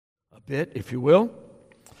bit, if you will.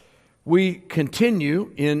 We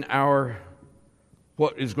continue in our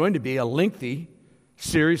what is going to be a lengthy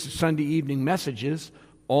series of Sunday evening messages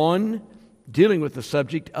on dealing with the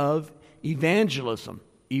subject of evangelism.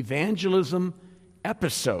 Evangelism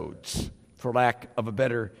episodes, for lack of a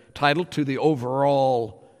better title, to the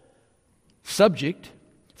overall subject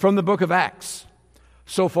from the book of Acts.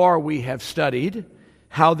 So far we have studied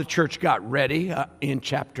how the church got ready in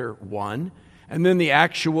chapter 1, and then the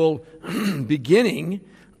actual beginning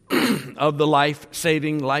of the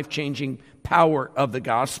life-saving, life-changing power of the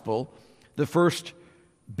gospel, the first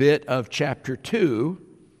bit of chapter 2.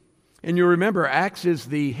 And you remember, Acts is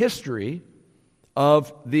the history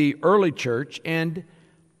of the early church, and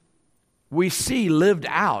we see lived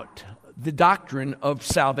out the doctrine of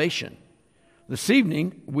salvation. This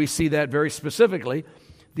evening, we see that very specifically,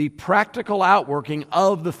 the practical outworking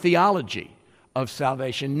of the theology of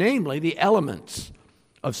salvation, namely the elements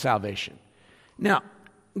of salvation. Now,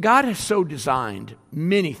 God has so designed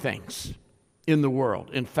many things in the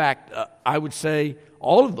world. In fact, I would say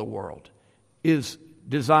all of the world is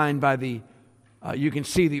designed by you can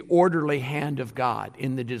see the orderly hand of God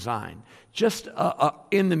in the design. Just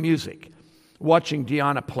in the music, watching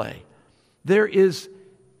Diana play, there is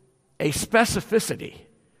a specificity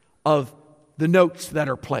of the notes that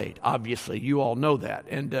are played. Obviously, you all know that,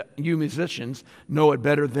 and you musicians know it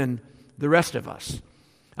better than the rest of us.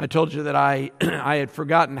 I told you that I had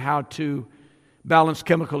forgotten how to balance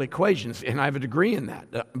chemical equations, and I have a degree in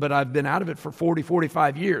that, but I've been out of it for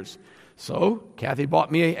 45 years. So Kathy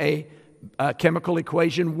bought me a chemical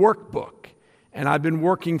equation workbook, and I've been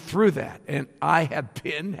working through that, and I have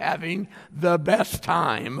been having the best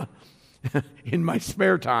time in my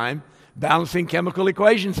spare time balancing chemical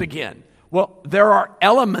equations again. Well, there are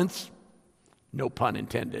elements, no pun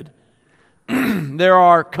intended, there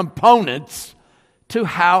are components to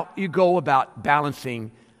how you go about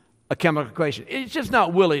balancing a chemical equation. It's just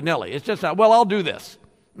not willy-nilly. It's just not, well, I'll do this.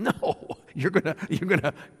 No, you're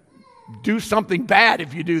gonna do something bad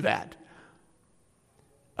if you do that.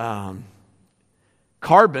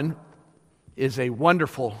 Carbon is a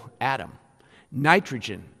wonderful atom.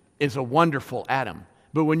 Nitrogen is a wonderful atom.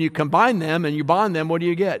 But when you combine them and you bond them, what do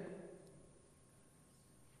you get?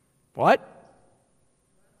 What?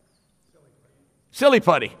 Silly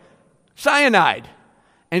putty. Cyanide.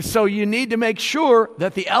 And so you need to make sure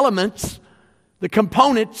that the elements, the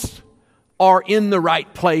components, are in the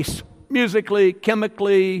right place, musically,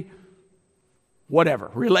 chemically, whatever,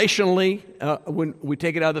 relationally, when we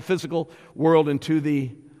take it out of the physical world into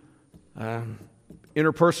the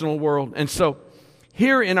interpersonal world. And so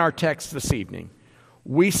here in our text this evening,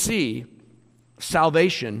 we see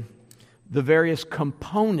salvation, the various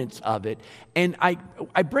components of it. And I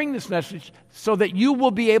bring this message so that you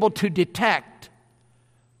will be able to detect,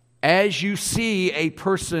 as you see a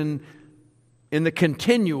person in the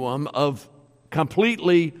continuum of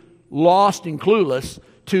completely lost and clueless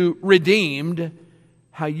to redeemed,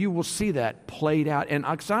 how you will see that played out. And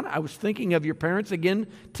Oksana, I was thinking of your parents again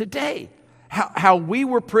today, how we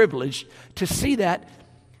were privileged to see that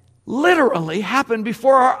literally happen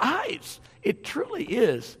before our eyes. It truly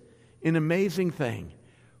is an amazing thing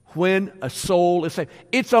when a soul is saved.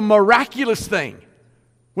 It's a miraculous thing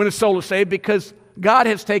when a soul is saved, because God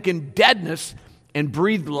has taken deadness and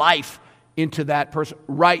breathed life into that person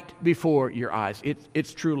right before your eyes.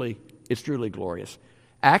 It's truly glorious.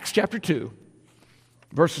 Acts chapter 2,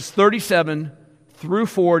 verses 37 through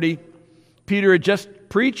 40. Peter had just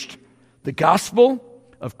preached the gospel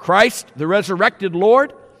of Christ, the resurrected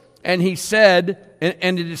Lord, and he said,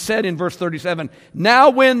 and it is said in verse 37,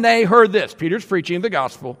 now when they heard this, Peter's preaching the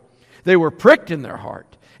gospel, they were pricked in their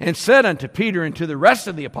heart, and said unto Peter and to the rest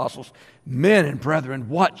of the apostles, men and brethren,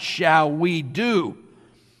 what shall we do?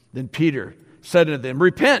 Then Peter said unto them,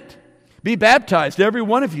 repent, be baptized, every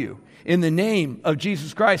one of you, in the name of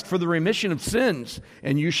Jesus Christ for the remission of sins,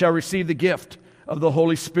 and you shall receive the gift of the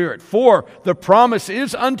Holy Spirit. For the promise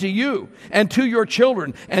is unto you, and to your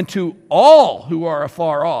children, and to all who are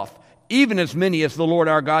afar off, even as many as the Lord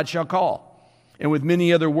our God shall call. And with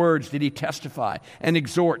many other words did he testify and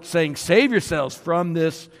exhort, saying, save yourselves from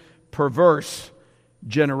this perverse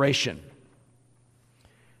generation.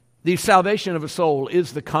 The salvation of a soul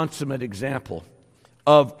is the consummate example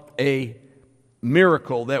of a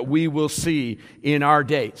miracle that we will see in our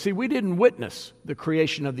day. See, we didn't witness the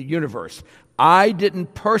creation of the universe. I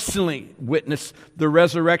didn't personally witness the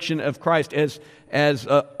resurrection of Christ as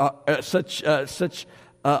such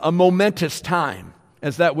a momentous time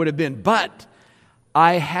as that would have been. But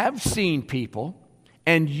I have seen people,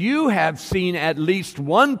 and you have seen at least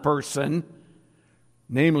one person,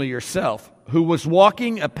 namely yourself, who was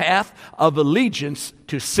walking a path of allegiance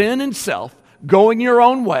to sin and self, going your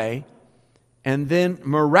own way, and then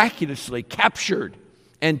miraculously captured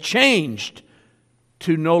and changed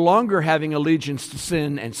to no longer having allegiance to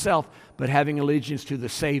sin and self, but having allegiance to the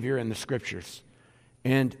Savior and the Scriptures.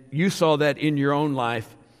 And you saw that in your own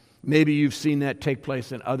life. Maybe you've seen that take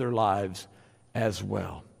place in other lives as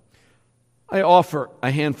well. I offer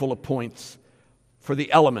a handful of points for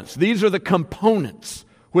the elements. These are the components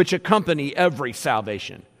which accompany every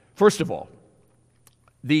salvation. First of all,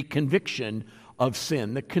 the conviction of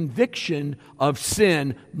sin. The conviction of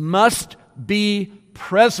sin must be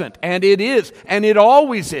present, and it is, and it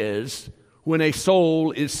always is, when a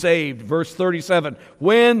soul is saved. Verse 37,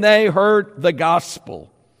 when they heard the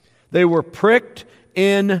gospel, they were pricked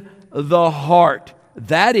in the heart.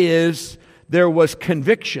 That is, there was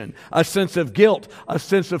conviction, a sense of guilt, a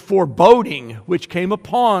sense of foreboding, which came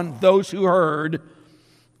upon those who heard,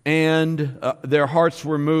 and their hearts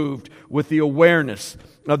were moved with the awareness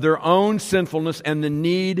of their own sinfulness and the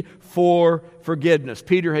need for forgiveness.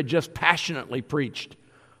 Peter had just passionately preached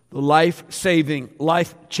the life-saving,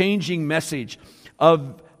 life-changing message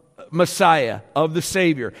of Messiah, of the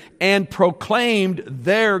Savior, and proclaimed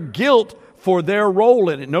their guilt for their role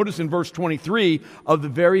in it. Notice in verse 23 of the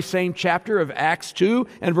very same chapter of Acts 2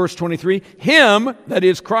 and verse 23, him, that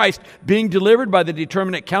is Christ, being delivered by the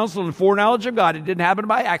determinate counsel and foreknowledge of God. It didn't happen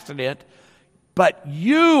by accident, but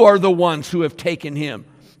you are the ones who have taken him,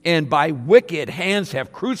 and by wicked hands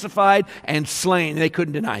have crucified and slain. They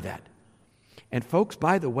couldn't deny that. And folks,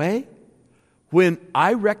 by the way, when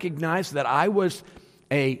I recognized that I was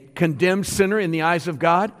a condemned sinner in the eyes of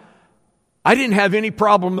God, I didn't have any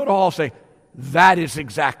problem at all saying, that is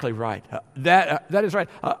exactly right. That is right.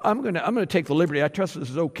 I'm going to take the liberty. I trust this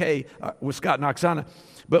is okay with Scott and Oksana.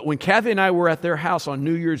 But when Kathy and I were at their house on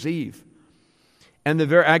New Year's Eve, and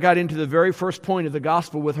I got into the very first point of the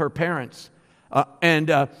gospel with her parents, and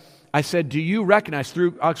I said, do you recognize,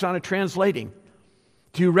 through Oksana translating,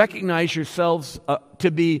 do you recognize yourselves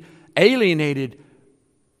to be alienated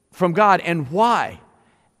from God, and why?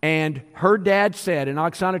 And her dad said, and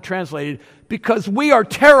Oksana translated, because we are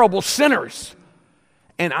terrible sinners.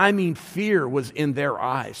 And I mean, fear was in their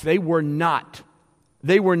eyes. They were not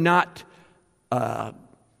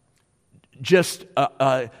just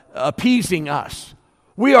appeasing us.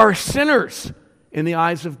 We are sinners in the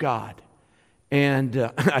eyes of God. And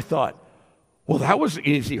I thought, well, that was an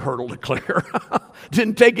easy hurdle to clear.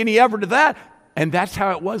 Didn't take any effort to that. And that's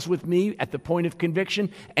how it was with me at the point of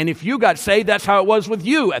conviction. And if you got saved, that's how it was with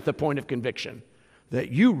you at the point of conviction. That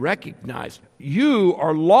you recognize you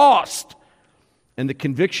are lost. And the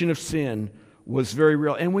conviction of sin was very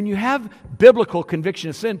real. And when you have biblical conviction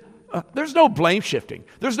of sin, there's no blame shifting.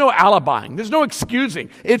 There's no alibying. There's no excusing.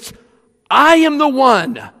 It's, I am the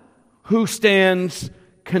one who stands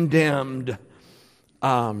condemned,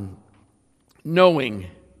 knowing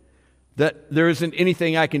that there isn't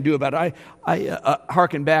anything I can do about it. I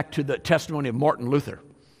hearken back to the testimony of Martin Luther,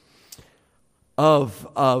 during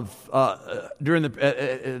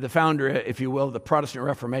the founder, if you will, of the Protestant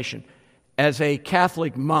Reformation. As a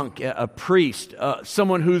Catholic monk, a priest,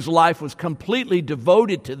 someone whose life was completely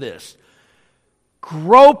devoted to this,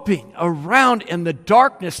 groping around in the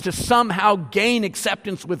darkness to somehow gain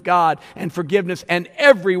acceptance with God and forgiveness, and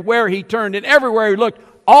everywhere he turned and everywhere he looked,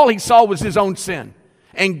 all he saw was his own sin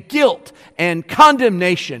and guilt and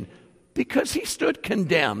condemnation, because he stood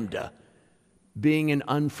condemned, being an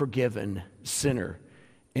unforgiven sinner.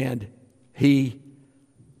 And he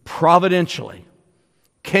providentially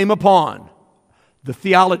came upon the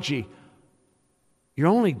theology, you're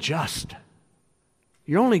only justified.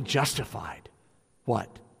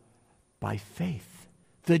 What? By faith.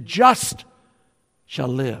 The just shall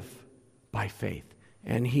live by faith.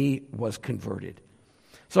 And he was converted.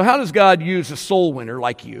 So how does God use a soul winner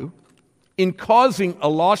like you in causing a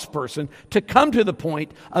lost person to come to the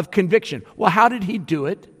point of conviction? Well, how did he do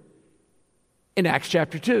it? In Acts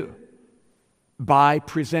chapter 2. By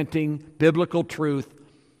presenting biblical truth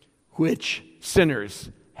which sinners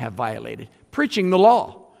have violated. Preaching the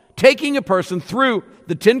law. Taking a person through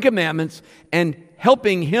the Ten Commandments and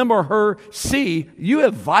helping him or her see you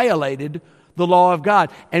have violated the law of God.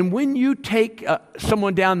 And when you take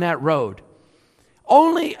someone down that road,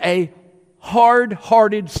 only a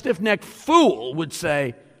hard-hearted, stiff-necked fool would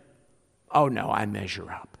say, oh no, I measure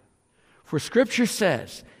up. For Scripture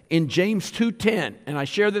says in James 2:10, and I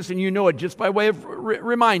share this and you know it just by way of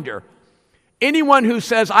reminder, anyone who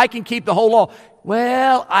says, I can keep the whole law,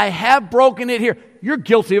 well, I have broken it here, you're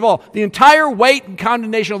guilty of all. The entire weight and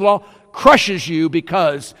condemnation of the law crushes you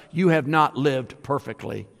because you have not lived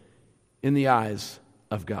perfectly in the eyes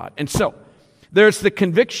of God. And so, There's the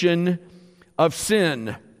conviction of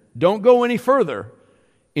sin. Don't go any further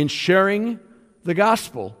in sharing the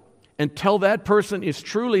gospel until that person is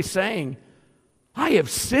truly saying, I have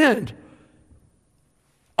sinned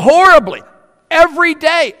horribly. Every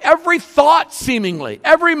day, every thought seemingly,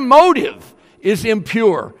 every motive is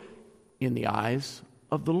impure in the eyes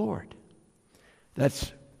of the Lord.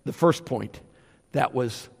 That's the first point that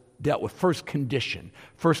was dealt with. First condition,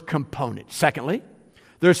 first component. Secondly,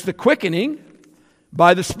 there's the quickening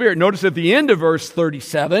by the Spirit. Notice at the end of verse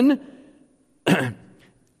 37,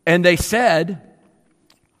 and they said,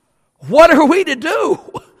 what are we to do?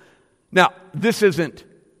 Now, this isn't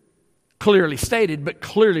clearly stated, but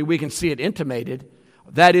clearly we can see it intimated.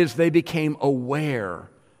 That is, they became aware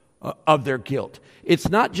of their guilt. It's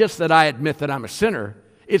not just that I admit that I'm a sinner.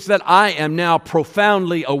 It's that I am now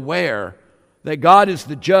profoundly aware that God is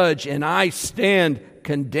the judge and I stand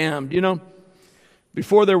condemned. You know,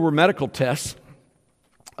 before there were medical tests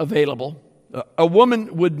available, a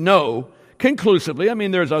woman would know conclusively. I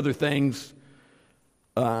mean, there's other things,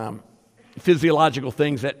 physiological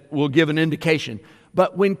things that will give an indication.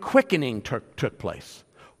 But when quickening took place,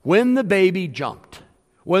 when the baby jumped,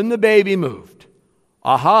 when the baby moved,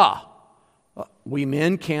 we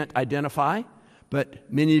men can't identify,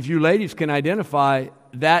 but many of you ladies can identify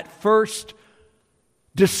that first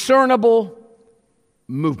discernible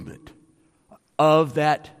movement of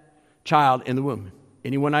that child in the womb.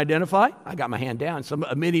 Anyone identify? I got my hand down.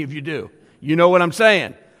 Many of you do. You know what I'm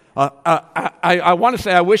saying. I want to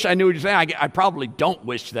say I wish I knew what you're saying. I probably don't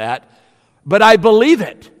wish that, but I believe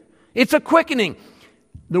it. It's a quickening.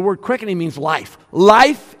 The word quickening means life.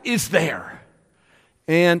 Life is there.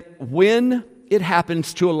 And when it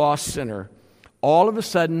happens to a lost sinner, all of a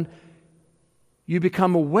sudden you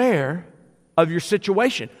become aware of your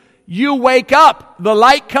situation. You wake up. The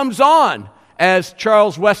light comes on, as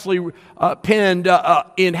Charles Wesley penned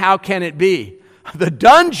in How Can It Be? The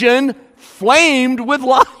dungeon flamed with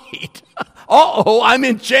light. I'm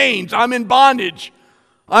in chains. I'm in bondage.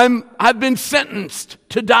 I've been sentenced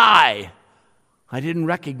to die. I didn't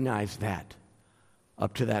recognize that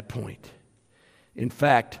up to that point. In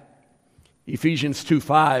fact, Ephesians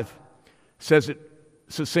 2:5 says it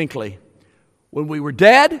succinctly. When we were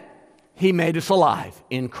dead, He made us alive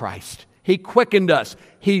in Christ. He quickened us.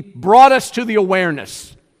 He brought us to the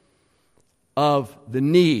awareness of the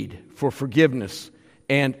need for forgiveness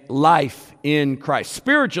and life in Christ.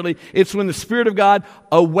 Spiritually, it's when the Spirit of God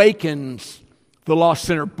awakens the lost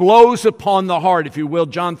sinner, blows upon the heart, if you will,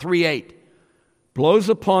 John 3:8, blows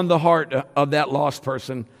upon the heart of that lost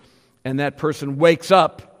person, and that person wakes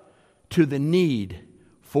up to the need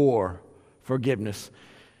for forgiveness.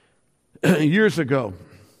 Years ago,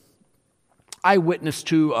 I witnessed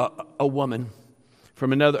to a woman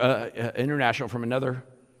from another international, from another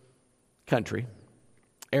country,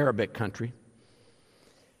 Arabic country,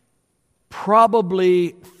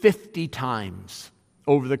 probably 50 times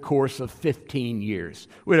over the course of 15 years.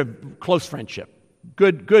 We had a close friendship,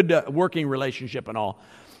 good working relationship and all.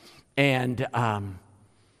 And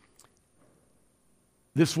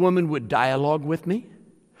this woman would dialogue with me,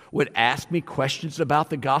 would ask me questions about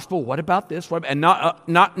the gospel. What about this? And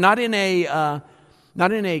not in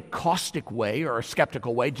a caustic way or a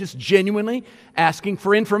skeptical way, just genuinely asking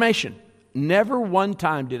for information. Never one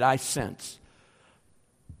time did I sense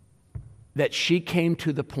that she came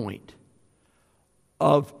to the point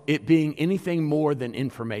of it being anything more than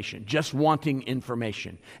information, just wanting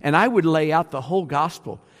information. And I would lay out the whole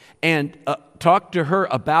gospel and talk to her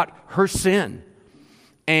about her sin.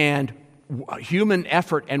 And human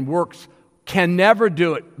effort and works can never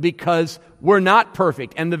do it because we're not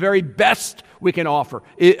perfect. And the very best we can offer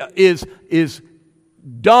is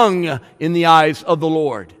dung in the eyes of the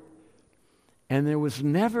Lord. And there was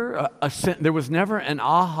never an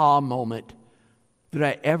aha moment that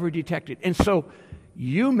I ever detected. And so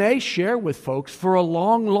you may share with folks for a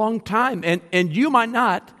long, long time, and you might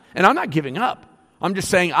not. And I'm not giving up. I'm just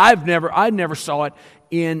saying I never saw it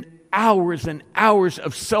in hours and hours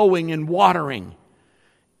of sowing and watering.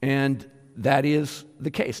 And that is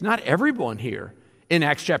the case. Not everyone here in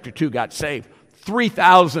Acts chapter 2 got saved.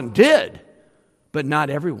 3,000 did, but not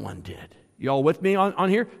everyone did. Y'all with me on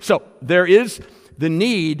here? So there is the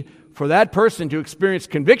need for that person to experience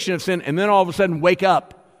conviction of sin and then all of a sudden wake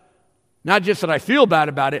up. Not just that I feel bad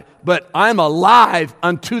about it, but I'm alive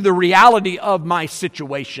unto the reality of my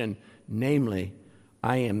situation. Namely,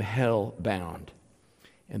 I am hell-bound.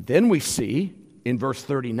 And then we see in verse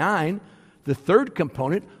 39, the third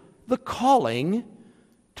component, the calling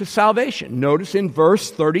to salvation. Notice in verse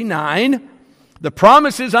 39, the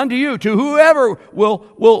promise is unto you, to whoever will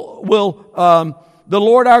the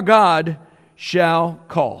Lord our God shall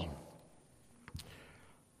call.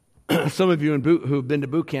 Some of you who have been to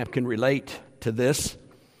boot camp can relate to this.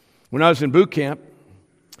 When I was in boot camp,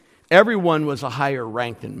 everyone was a higher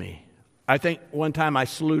rank than me. I think one time I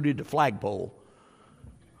saluted a flagpole.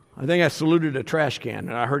 I think I saluted a trash can,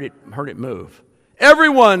 and I heard it move.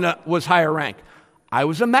 Everyone was higher rank. I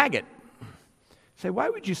was a maggot. Say, why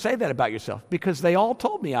would you say that about yourself? Because they all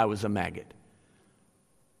told me I was a maggot.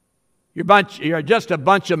 You're just a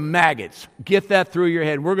bunch of maggots. Get that through your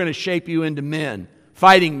head. We're going to shape you into men,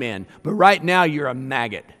 fighting men. But right now, you're a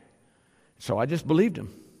maggot. So I just believed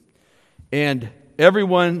him. And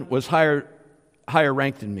everyone was higher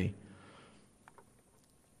ranked than me.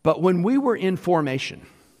 But when we were in formation,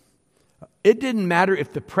 it didn't matter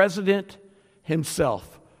if the president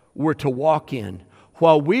himself were to walk in.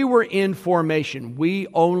 While we were in formation, we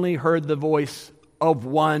only heard the voice of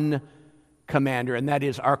one commander, and that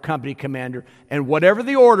is our company commander. And whatever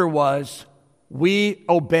the order was, we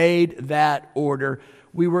obeyed that order.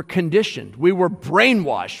 We were conditioned. We were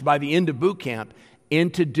brainwashed by the end of boot camp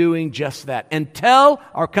into doing just that. Until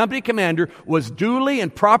our company commander was duly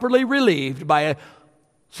and properly relieved by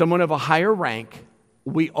someone of a higher rank,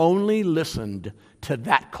 we only listened to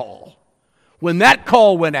that call. When that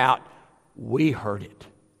call went out, we heard it.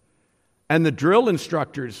 And the drill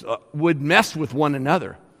instructors would mess with one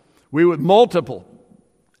another. We would multiple,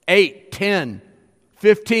 8, 10,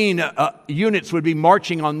 15 units would be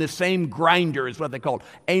marching on this same grinder, is what they called,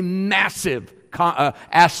 a massive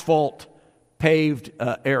asphalt paved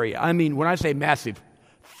area. I mean, when I say massive,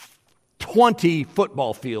 20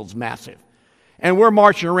 football fields massive. And we're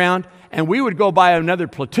marching around, and we would go by another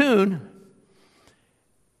platoon,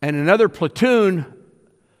 and another platoon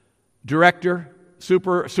director,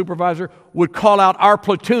 supervisor, would call out our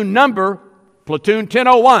platoon number, platoon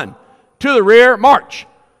 1001, to the rear, march.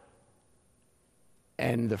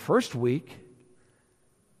 And the first week,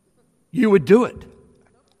 you would do it.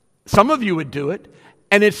 Some of you would do it,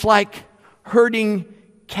 and it's like herding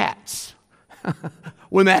cats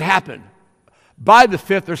when that happened. By the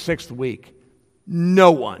 5th or 6th week,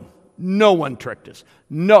 no one tricked us.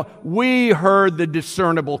 No, we heard the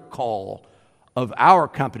discernible call of our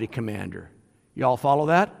company commander. Y'all follow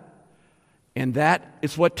that? And that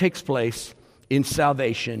is what takes place in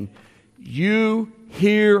salvation. You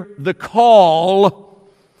hear the call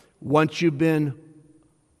once you've been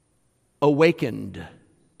awakened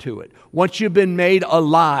to it, once you've been made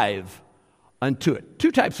alive unto it.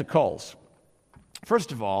 2 types of calls.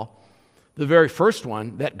 First of all, the very first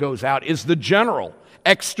one that goes out is the general,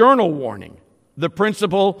 external warning, the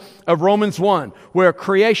principle of Romans 1, where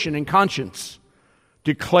creation and conscience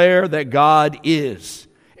declare that God is.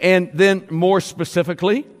 And then more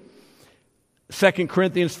specifically, 2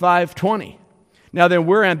 Corinthians 5:20. Now then,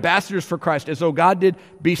 we're ambassadors for Christ, as though God did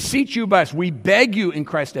beseech you by us. We beg you in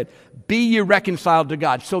Christ's stead, be ye reconciled to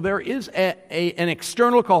God. So there is an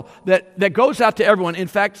external call that goes out to everyone. In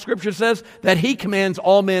fact, Scripture says that He commands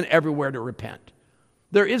all men everywhere to repent.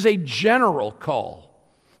 There is a general call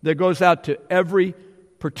that goes out to every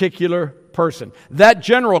particular person. That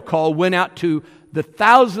general call went out to the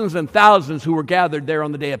thousands and thousands who were gathered there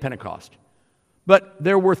on the day of Pentecost. But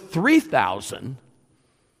there were 3,000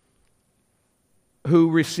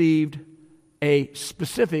 who received a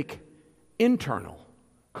specific internal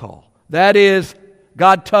call. That is,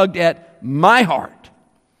 God tugged at my heart.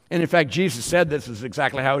 And in fact, Jesus said this is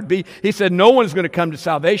exactly how it would be. He said, no one is going to come to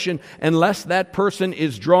salvation unless that person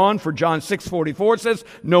is drawn. For John 6:44 says,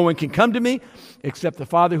 no one can come to me except the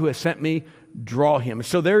Father who has sent me draw him.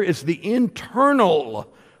 So there is the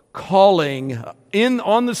internal calling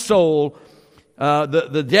on the soul,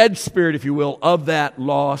 the dead spirit, if you will, of that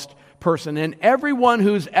lost person. And everyone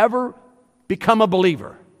who's ever become a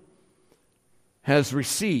believer has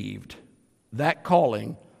received that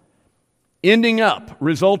calling,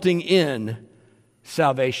 resulting in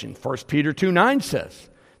salvation. 1 Peter 2:9 says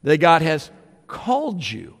that God has called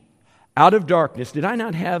you out of darkness. Did I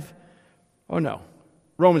not have? Oh no.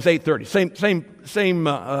 Romans 8:30. Same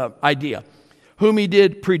idea. Whom he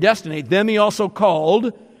did predestinate, them he also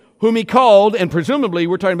called. Whom he called, and presumably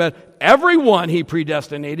we're talking about everyone he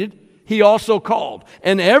predestinated, he also called.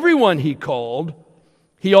 And everyone he called,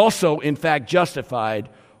 he also, in fact, justified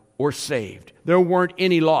or saved. There weren't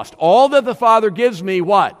any lost. All that the Father gives me,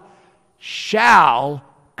 what? Shall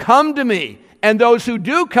come to me. And those who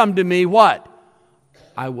do come to me, what?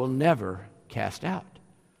 I will never cast out.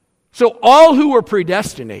 So all who were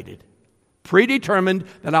predestinated, predetermined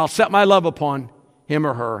that I'll set my love upon him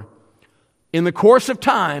or her, in the course of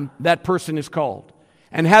time, that person is called.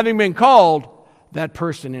 And having been called, that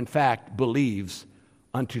person, in fact, believes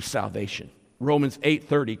unto salvation. Romans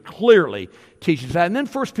 8:30 clearly teaches that. And then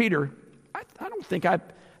 1 Peter, I don't think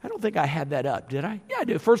I had that up, did I? Yeah, I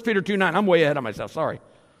did. 1 Peter 2:9. I'm way ahead of myself. Sorry.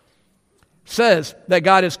 Says that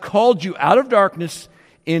God has called you out of darkness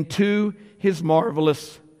into His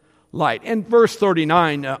marvelous light. And verse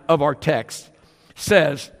 39 of our text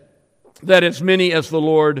says that as many as the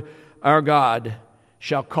Lord our God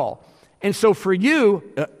shall call. And so for you,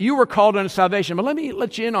 you were called unto salvation. But let me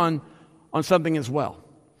let you in on something as well,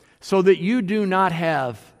 so that you do not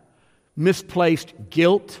have misplaced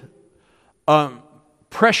guilt,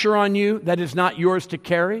 pressure on you that is not yours to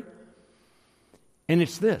carry. And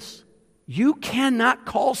it's this: you cannot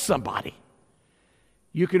call somebody.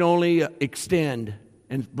 You can only extend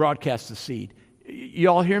and broadcast the seed. You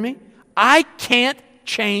all hear me? I can't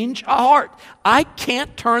change a heart. I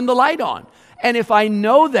can't turn the light on. And if I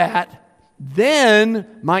know that,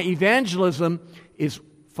 then my evangelism is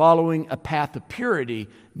following a path of purity,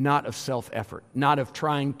 not of self-effort, not of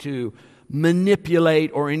trying to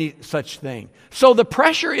manipulate or any such thing. So the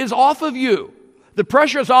pressure is off of you. The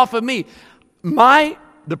pressure is off of me.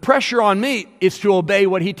 The pressure on me is to obey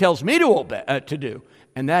what He tells me to do,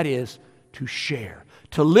 and that is to share,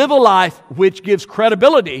 to live a life which gives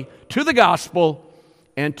credibility to the gospel,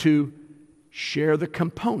 and to share the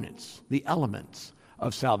components, the elements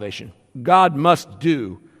of salvation. God must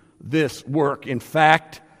do this work. In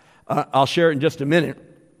fact, I'll share it in just a minute,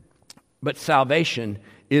 but salvation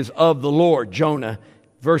is of the Lord. Jonah,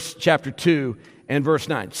 chapter 2 and verse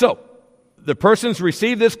 9. So, the person's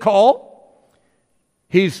received this call,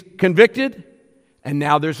 he's convicted, and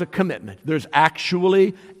now there's a commitment. There's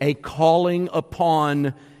actually a calling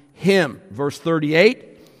upon him. Verse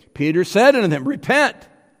 38, Peter said unto them, repent,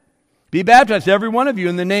 be baptized, every one of you,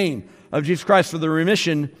 in the name of Jesus Christ for the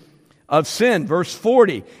remission of sin. Verse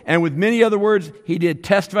 40, and with many other words he did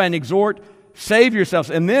testify and exhort, save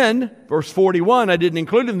yourselves. And then, verse 41, I didn't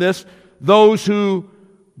include in this, those who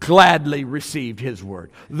gladly received his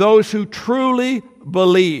word. Those who truly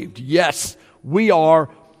believed. Yes, we are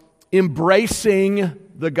embracing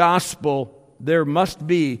the gospel. There must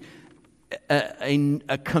be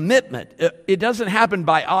a commitment. It doesn't happen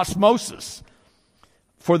by osmosis.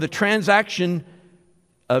 For the transaction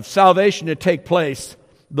of salvation to take place,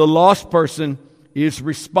 the lost person is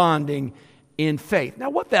responding in faith.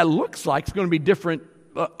 Now, what that looks like is going to be different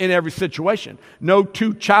in every situation. No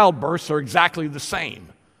two childbirths are exactly the same.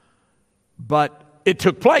 But it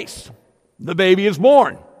took place. The baby is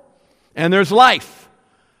born. And there's life.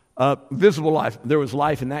 Visible life. There was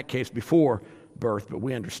life in that case before birth, but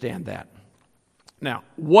we understand that. Now,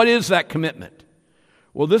 what is that commitment?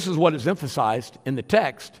 Well, this is what is emphasized in the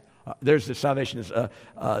text. There's the salvation is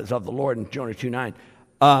of the Lord in Jonah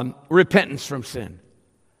 2:9. Repentance from sin.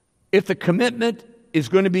 If the commitment is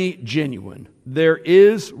going to be genuine, there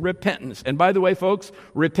is repentance. And by the way, folks,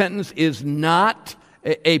 repentance is not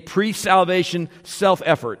a pre-salvation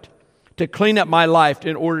self-effort to clean up my life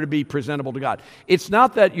in order to be presentable to God. It's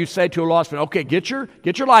not that you say to a lost man, okay, get your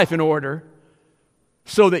life in order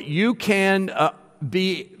so that you can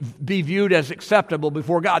be viewed as acceptable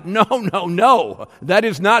before God. No. That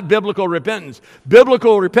is not biblical repentance.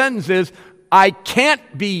 Biblical repentance is, I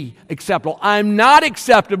can't be acceptable. I'm not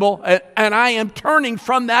acceptable, and I am turning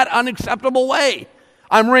from that unacceptable way.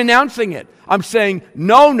 I'm renouncing it. I'm saying,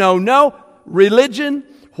 no. Religion,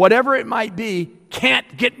 whatever it might be,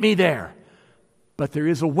 can't get me there. But there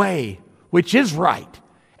is a way which is right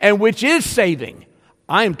and which is saving.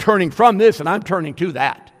 I am turning from this and I'm turning to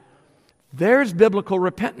that. There's biblical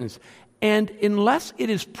repentance. And unless it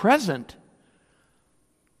is present,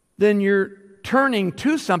 then you're turning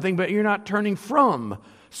to something, but you're not turning from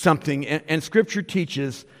something. And Scripture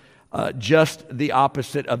teaches just the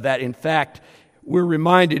opposite of that. In fact, we're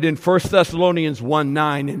reminded in 1 Thessalonians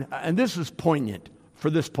 1:9, and this is poignant for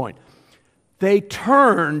this point. They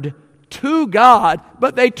turned to God,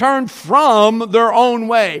 but they turned from their own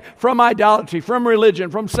way, from idolatry, from religion,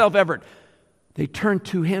 from self-effort. They turned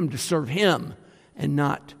to Him to serve Him and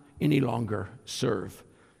not any longer serve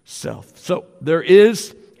self. So there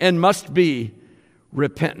is and must be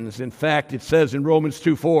repentance. In fact, it says in Romans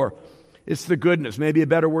 2:4, it's the goodness, maybe a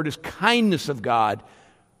better word is kindness of God,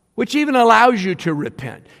 which even allows you to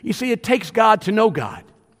repent. You see, it takes God to know God.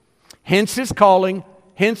 Hence His calling,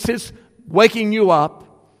 hence His waking you up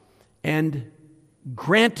and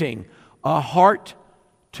granting a heart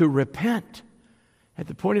to repent. At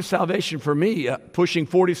the point of salvation for me, pushing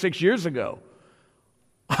 46 years ago,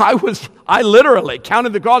 I literally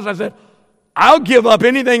counted the cost. I said, I'll give up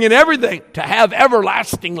anything and everything to have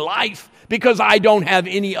everlasting life because I don't have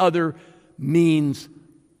any other means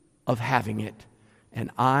of having it.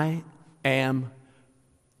 And I am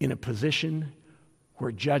in a position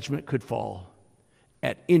where judgment could fall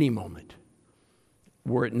at any moment,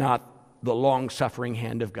 were it not the long-suffering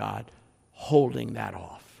hand of God holding that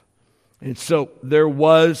off. And so there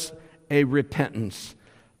was a repentance.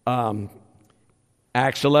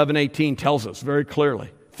 Acts 11:18 tells us very clearly,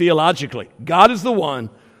 theologically, God is the one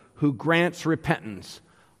who grants repentance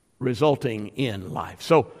resulting in life.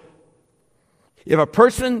 So if a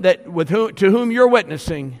person to whom you're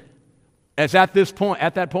witnessing is at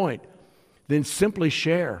that point, then simply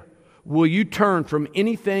share. Will you turn from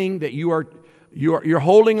anything that you're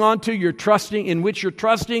holding on to, in which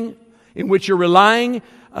you're relying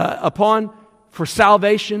upon for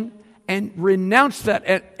salvation, and renounce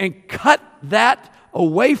that and cut that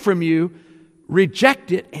away from you,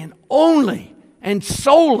 reject it, and only and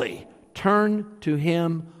solely turn to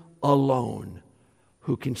Him alone,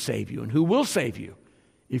 who can save you and who will save you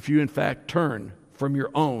if you in fact turn from your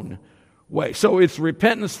own way. So it's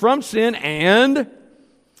repentance from sin, and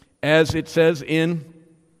as it says in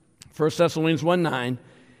 1 Thessalonians 1:9,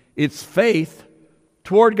 it's faith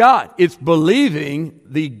toward God. It's believing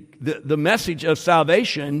the message of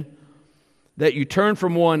salvation, that you turn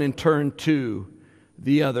from one and turn to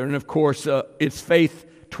the other. And of course, it's faith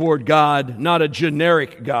toward God, not a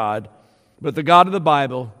generic God, but the God of the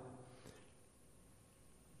Bible.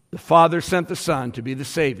 The Father sent the Son to be the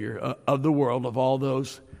Savior of the world, of all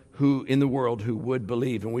those who in the world who would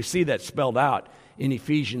believe. And we see that spelled out in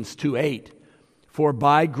Ephesians 2:8. For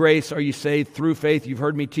by grace are you saved through faith. You've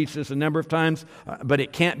heard me teach this a number of times, but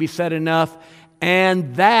it can't be said enough.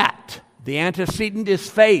 And that, the antecedent is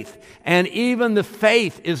faith. And even the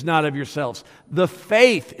faith is not of yourselves. The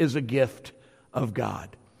faith is a gift of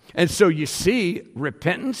God. And so you see,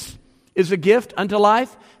 repentance is a gift unto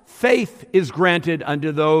life. Faith is granted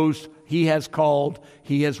unto those He has called.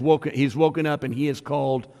 He's woken up and He has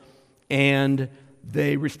called, and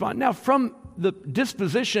they respond. Now, from the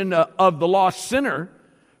disposition of the lost sinner,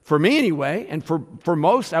 for me anyway, and for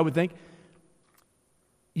most, I would think,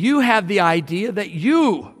 you have the idea that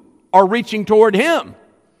you are reaching toward Him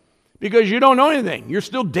because you don't know anything. You're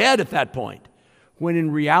still dead at that point, when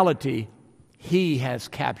in reality, He has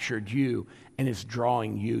captured you and is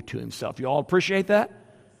drawing you to Himself. You all appreciate that?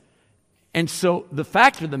 And so the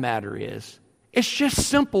fact of the matter is, it's just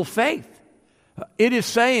simple faith. It is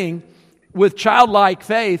saying, with childlike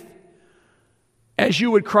faith, as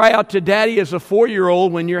you would cry out to Daddy as a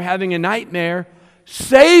 4-year-old when you're having a nightmare,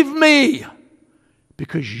 save me!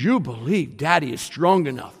 Because you believe Daddy is strong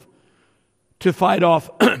enough to fight off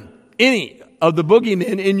any of the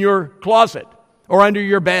boogeymen in your closet or under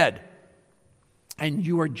your bed. And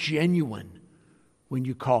you are genuine when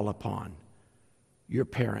you call upon your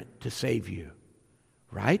parent to save you,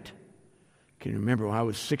 right? I can remember when I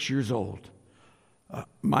was 6 years old,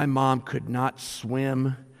 my mom could not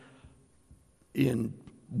swim in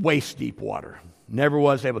waist-deep water. Never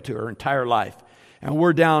was able to her entire life. And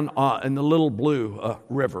we're down in the Little Blue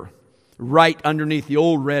River, right underneath the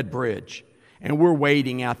old Red Bridge. And we're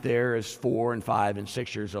wading out there as 4 and 5 and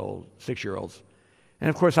 6-year-olds. And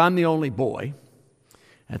of course, I'm the only boy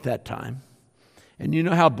at that time. And you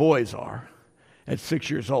know how boys are at 6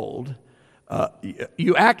 years old.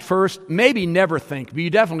 You act first, maybe never think, but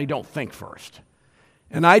you definitely don't think first.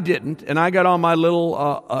 And I didn't, and I got on my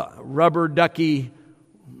little rubber ducky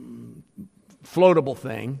floatable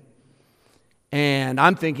thing, and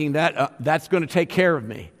I'm thinking that that's going to take care of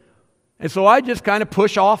me. And so I just kind of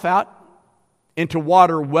push off out into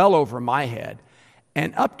water well over my head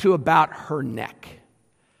and up to about her neck.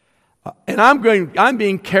 And I'm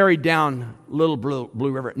being carried down Little Blue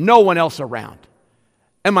River. No one else around.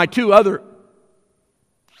 And my 2 other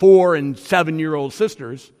 4 and 7-year-old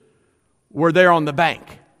sisters were there on the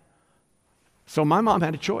bank. So my mom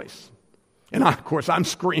had a choice. And of course, I'm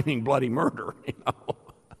screaming bloody murder.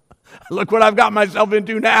 Look what I've got myself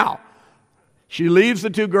into now. She leaves the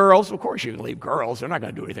 2 girls. Of course you can leave girls. They're not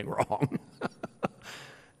going to do anything wrong.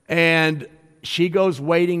 And she goes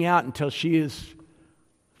wading out until she is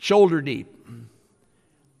shoulder deep.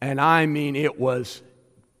 And I mean, it was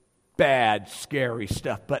bad, scary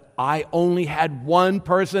stuff. But I only had one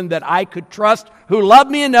person that I could trust, who loved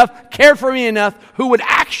me enough, cared for me enough, who would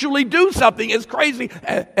actually do something as crazy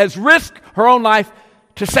as risk her own life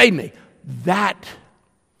to save me. That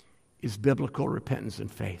is biblical repentance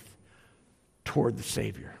and faith toward the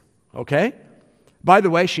Savior. Okay? By the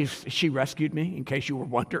way, she rescued me, in case you were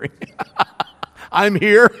wondering. I'm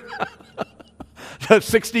here.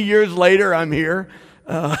 60 years later, I'm here.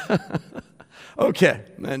 Okay,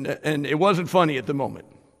 and it wasn't funny at the moment.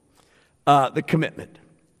 The commitment.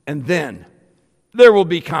 And then there will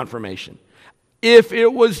be confirmation. if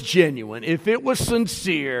it was genuine, if it was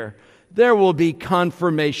sincere, there will be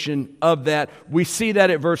confirmation of that. We see that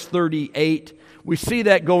at verse 38. We see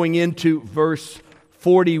that going into verse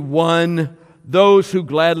 41. Those who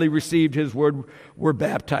gladly received his word were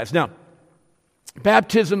baptized. Now,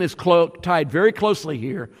 baptism is tied very closely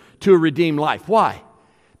here to a redeemed life. Why?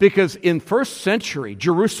 Because in first century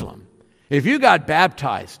Jerusalem, if you got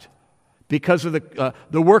baptized because of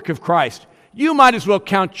the work of Christ, you might as well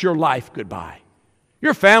count your life goodbye.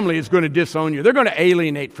 Your family is going to disown you. They're going to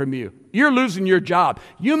alienate from you. You're losing your job.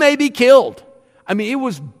 You may be killed. I mean, it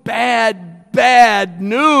was bad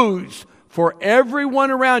news for everyone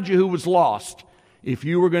around you who was lost if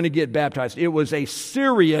you were going to get baptized. It was a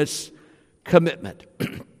serious commitment.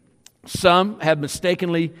 Some have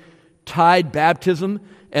mistakenly tied baptism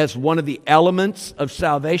as one of the elements of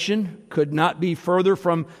salvation. Could not be further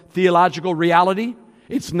from theological reality.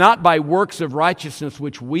 It's not by works of righteousness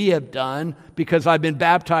which we have done, because I've been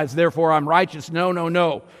baptized, therefore I'm righteous.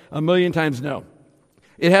 No. A million times no.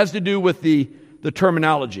 It has to do with the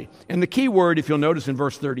terminology. And the key word, if you'll notice in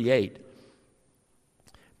verse 38,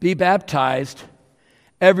 be baptized,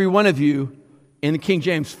 every one of you, in the King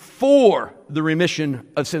James, for the remission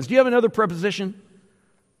of sins. Do you have another preposition?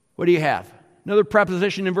 What do you have? Another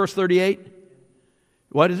preposition in verse 38?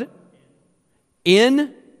 What is it?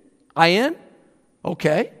 In? I-N?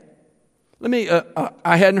 Okay. Let me,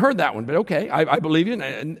 I hadn't heard that one, but okay, I believe you.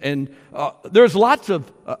 And there's lots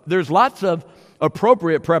of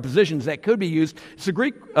appropriate prepositions that could be used. It's a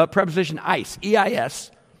Greek preposition, eis,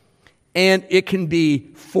 E-I-S, and it can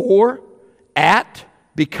be for, at,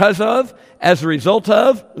 because of, as a result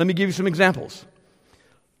of. Let me give you some examples.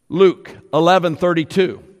 Luke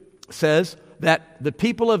 11:32 says that the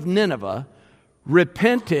people of Nineveh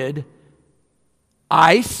repented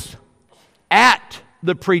eis, at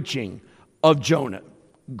the preaching of Jonah.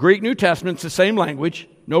 Greek New Testament's the same language,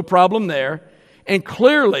 no problem there. And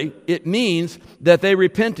clearly it means that they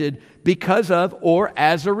repented because of or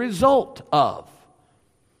as a result of.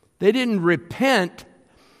 They didn't repent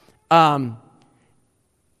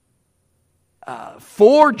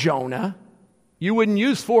for Jonah. You wouldn't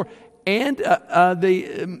use for. And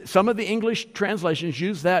some of the English translations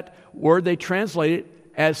use that word. They translate it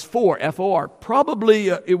as for, F-O-R. Probably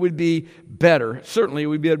it would be better. Certainly it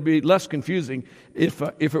would be less confusing if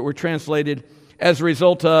it were translated as a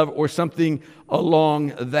result of or something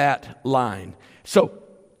along that line. So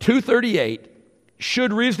 238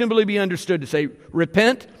 should reasonably be understood to say,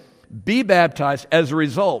 repent, be baptized as a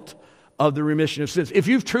result of the remission of sins. If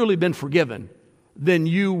you've truly been forgiven, then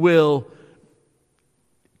you will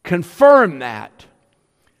confirm that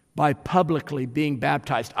by publicly being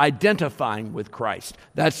baptized, identifying with Christ.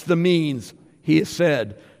 That's the means, he has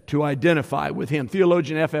said, to identify with him.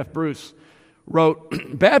 Theologian F.F. Bruce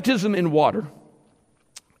wrote, baptism in water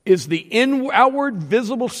is the outward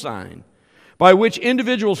visible sign by which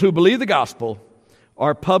individuals who believe the gospel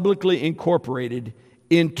are publicly incorporated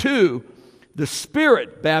into the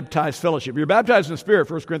Spirit-baptized fellowship. You're baptized in the Spirit,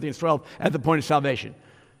 1 Corinthians 12, at the point of salvation.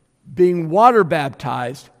 Being water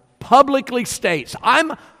baptized publicly states,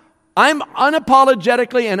 I'm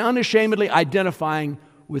unapologetically and unashamedly identifying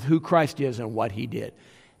with who Christ is and what he did.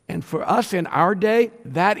 And for us in our day,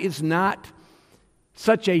 that is not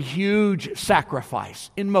such a huge sacrifice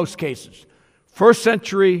in most cases. First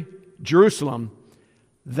century Jerusalem,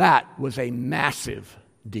 that was a massive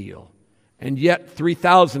deal. And yet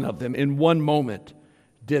 3,000 of them in one moment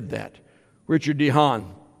did that. Richard D.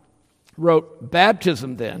 Hahn wrote,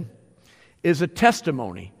 baptism then is a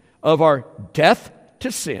testimony of our death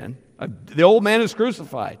to sin, the old man is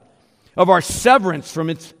crucified, of our severance from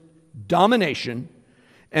its domination,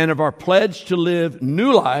 and of our pledge to live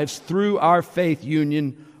new lives through our faith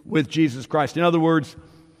union with Jesus Christ. In other words,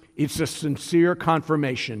 it's a sincere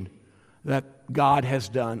confirmation that God has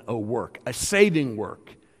done a work, a saving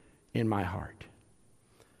work in my heart.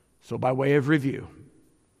 So by way of review,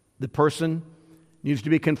 the person needs to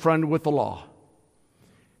be confronted with the law.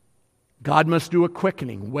 God must do a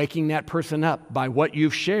quickening, waking that person up by what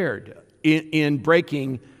you've shared in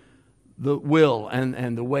breaking the will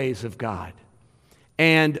and the ways of God.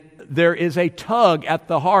 And there is a tug at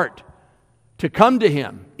the heart to come to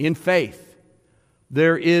him in faith.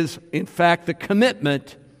 There is, in fact, the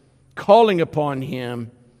commitment calling upon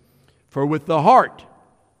him, for with the heart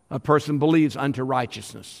a person believes unto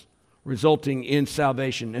righteousness, resulting in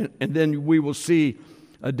salvation. And then we will see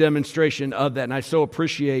a demonstration of that. And I so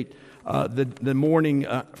appreciate the morning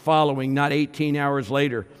following, not 18 hours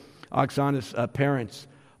later, Oksana's parents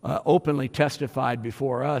openly testified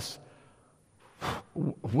before us.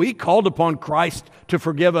 We called upon Christ to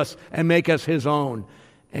forgive us and make us his own.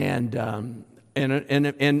 And And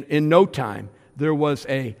in no time, there was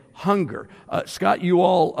a hunger. Scott, you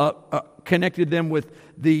all connected them with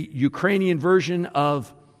the Ukrainian version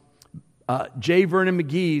of J. Vernon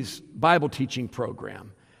McGee's Bible teaching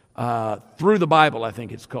program. Through the Bible, I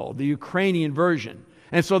think it's called, the Ukrainian version.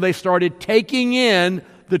 And so they started taking in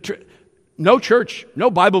no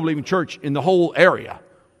Bible-believing church in the whole area,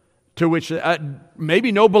 to which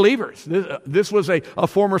maybe no believers. This was a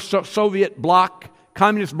former Soviet bloc,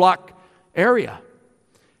 communist bloc area.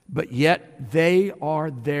 But yet they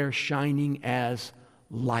are there shining as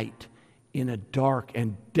light in a dark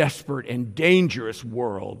and desperate and dangerous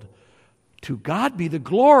world. To God be the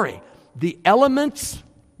glory. The elements,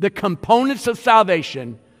 the components of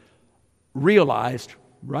salvation realized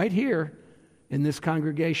right here in this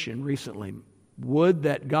congregation recently. Would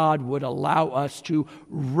that God would allow us to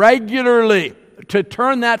regularly to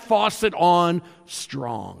turn that faucet on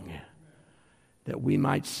strong, that we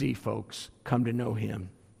might see folks come to know Him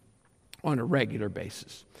on a regular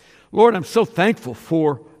basis. Lord, I'm so thankful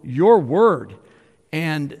for your word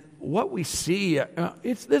and what we see.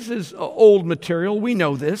 This is old material. We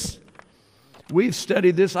know this. We've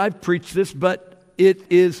studied this. I've preached this, but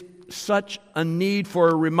it is such a need for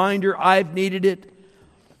a reminder. I've needed it.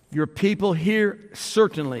 Your people here,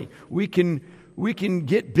 certainly. We can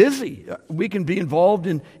get busy. We can be involved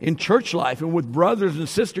in church life and with brothers and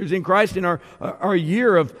sisters in Christ in our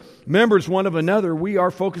year of members one of another. We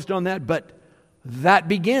are focused on that, but that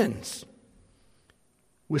begins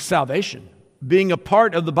with salvation. Being a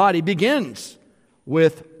part of the body begins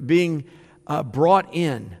with being brought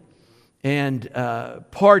in and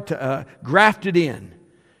grafted in,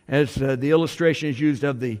 as the illustration is used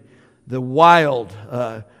of the wild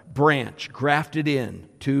branch grafted in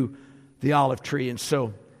to the olive tree. And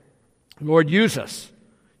so, Lord, use us.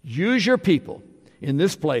 Use your people in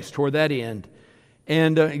this place toward that end.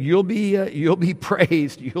 And you'll be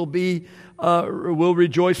praised. We'll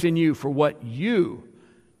rejoice in you for what you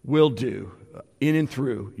will do in and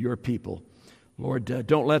through your people. Lord,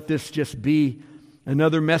 don't let this just be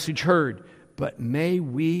another message heard, but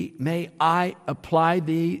may I apply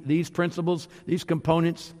these principles, these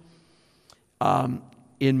components,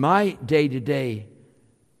 in my day-to-day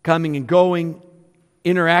coming and going,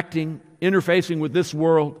 interacting, interfacing with this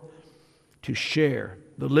world, to share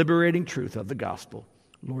the liberating truth of the gospel,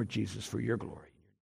 Lord Jesus, for your glory.